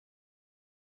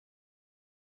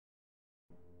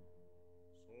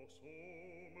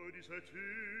Samson, me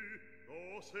disais-tu,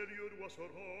 dans ces lieux doit se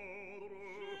rendre.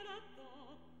 Je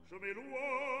l'attends. Je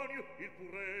m'éloigne, il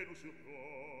pourrait nous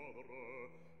surprendre.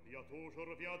 Bientôt je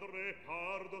reviendrai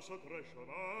par de secrets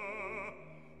chemins.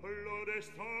 Le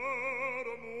destin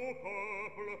de mon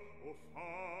peuple, aux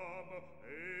femmes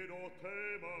et dans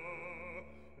tes mains,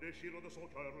 déchire de son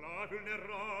cœur la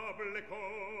vulnérable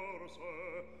écorce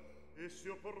et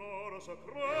surprend le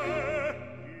secret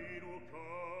qui nous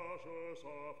cache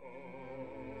sa force.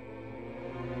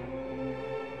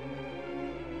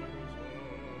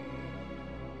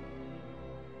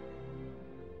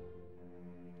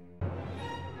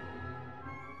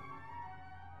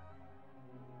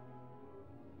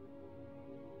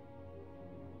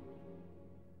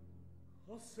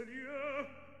 À ces lieux,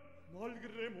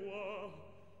 malgré moi,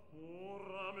 on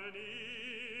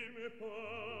ramenait mes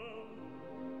pas.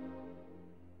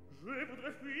 Je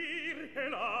voudrais fuir,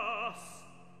 hélas,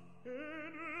 et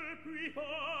ne puis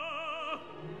pas.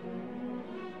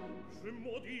 Je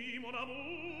maudis mon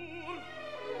amour,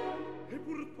 et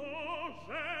pourtant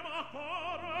j'aime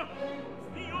encore.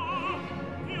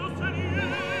 Viens,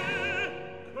 Seigneur,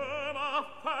 que ma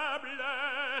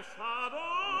faiblesse adore.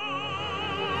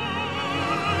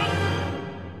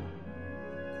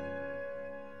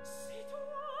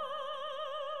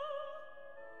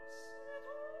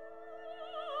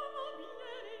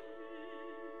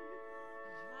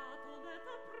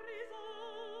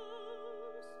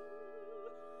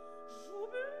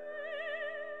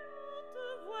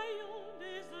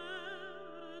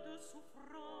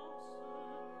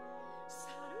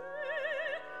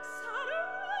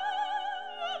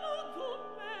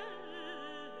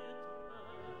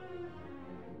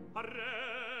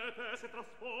 Arrête ces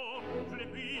transports, je les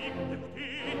puis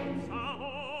écouter sans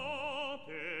honte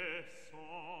et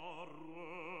sans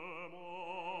remords.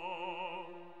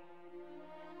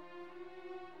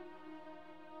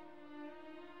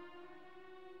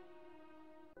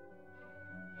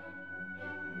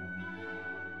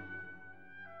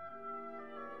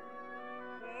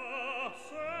 Ah,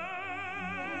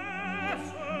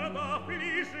 cesse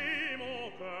d'affliger mon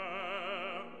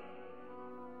cœur.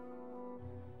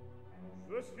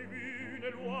 Je suis une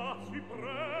loi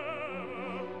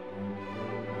suprême.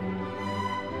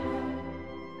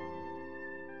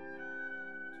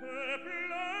 Te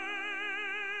plaire,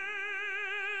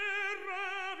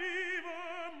 vive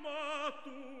ma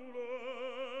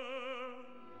douleur.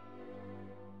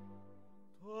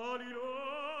 Dalila,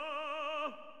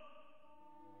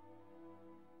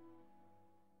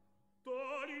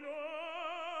 Dalila,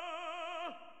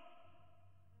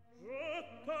 je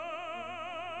t'aime.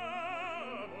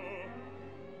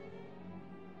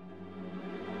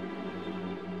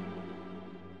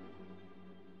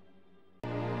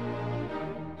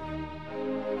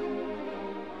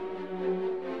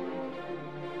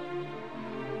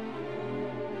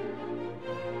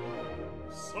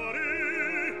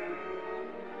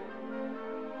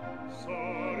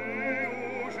 Salut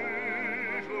au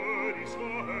juge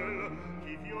d'Israël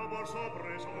qui vient voir sa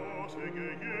présence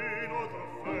égayer notre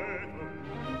fête.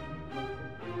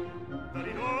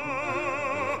 Dalila,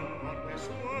 par tes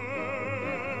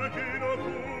soins, qu'une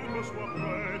coupe soit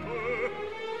prête.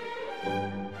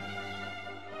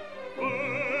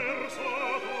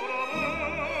 Versant dans la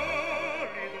main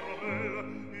l'hydromel,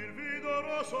 il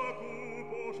videra sa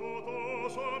coupe en chantant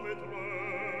sa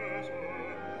maîtresse.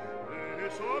 Et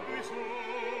sa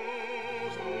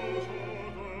puissance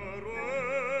enchanteresse.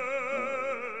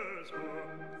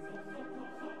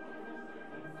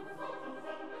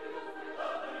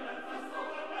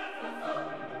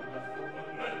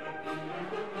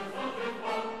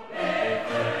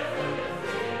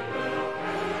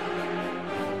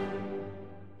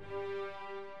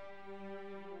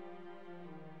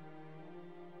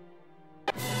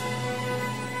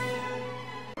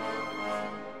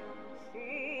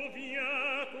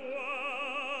 Souviens-toi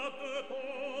de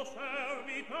ton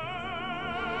serviteur.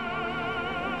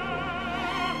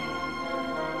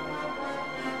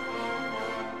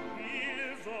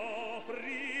 Ils ont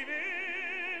privé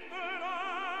de la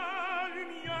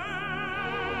lumière.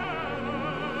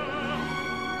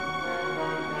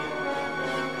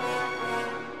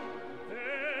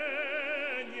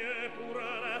 Daigne pour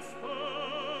un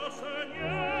instant,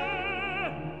 Seigneur,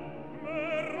 me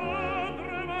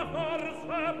rendre ma force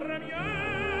première.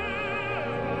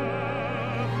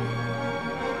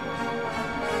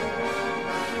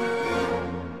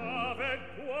 Avec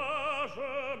toi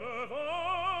je me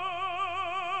venge,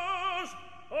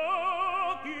 oh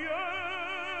Dieu.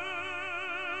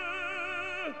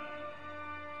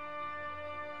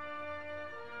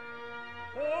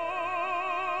 Oh